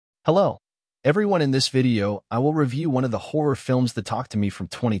Hello, everyone. In this video, I will review one of the horror films that talked to me from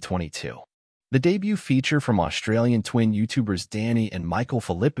 2022. The debut feature from Australian twin YouTubers Danny and Michael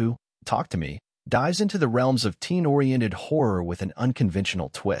Philippou, Talk to Me, dives into the realms of teen-oriented horror with an unconventional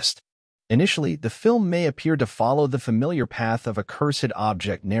twist. Initially, the film may appear to follow the familiar path of a cursed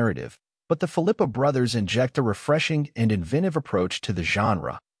object narrative, but the Philippou brothers inject a refreshing and inventive approach to the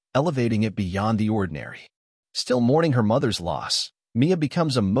genre, elevating it beyond the ordinary. Still mourning her mother's loss, Mia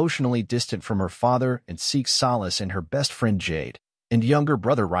becomes emotionally distant from her father and seeks solace in her best friend Jade and younger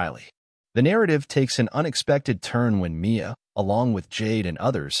brother Riley. The narrative takes an unexpected turn when Mia, along with Jade and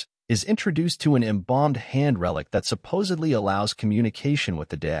others, is introduced to an embalmed hand relic that supposedly allows communication with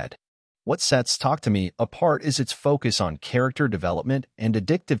the dead. What sets Talk to Me apart is its focus on character development and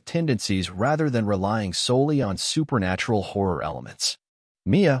addictive tendencies rather than relying solely on supernatural horror elements.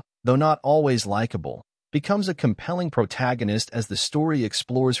 Mia, though not always likable, becomes a compelling protagonist as the story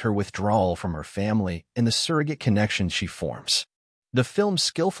explores her withdrawal from her family and the surrogate connections she forms. The film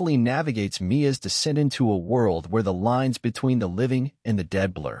skillfully navigates Mia's descent into a world where the lines between the living and the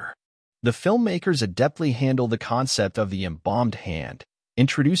dead blur. The filmmakers adeptly handle the concept of the embalmed hand,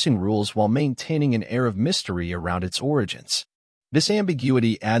 introducing rules while maintaining an air of mystery around its origins. This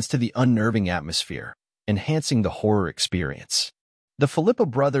ambiguity adds to the unnerving atmosphere, enhancing the horror experience. The Philippou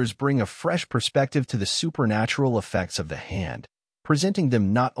brothers bring a fresh perspective to the supernatural effects of the hand, presenting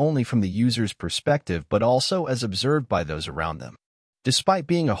them not only from the user's perspective but also as observed by those around them. Despite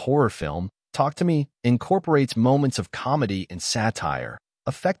being a horror film, Talk to Me incorporates moments of comedy and satire,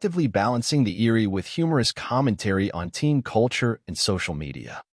 effectively balancing the eerie with humorous commentary on teen culture and social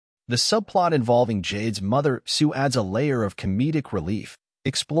media. The subplot involving Jade's mother, Sue, adds a layer of comedic relief,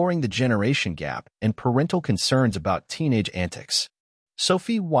 exploring the generation gap and parental concerns about teenage antics.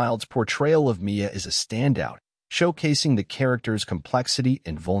 Sophie Wilde's portrayal of Mia is a standout, showcasing the character's complexity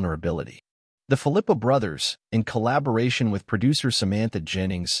and vulnerability. The Philippou brothers, in collaboration with producer Samantha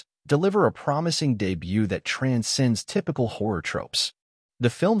Jennings, deliver a promising debut that transcends typical horror tropes. The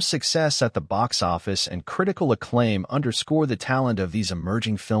film's success at the box office and critical acclaim underscore the talent of these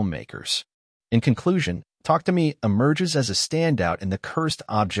emerging filmmakers. In conclusion, Talk to Me emerges as a standout in the cursed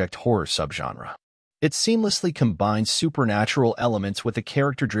object horror subgenre. It seamlessly combines supernatural elements with a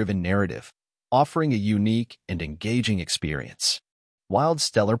character-driven narrative, offering a unique and engaging experience. Wilde's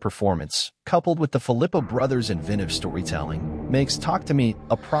stellar performance, coupled with the Philippou brothers' inventive storytelling, makes Talk to Me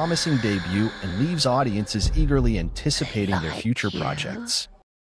a promising debut and leaves audiences eagerly anticipating their future projects.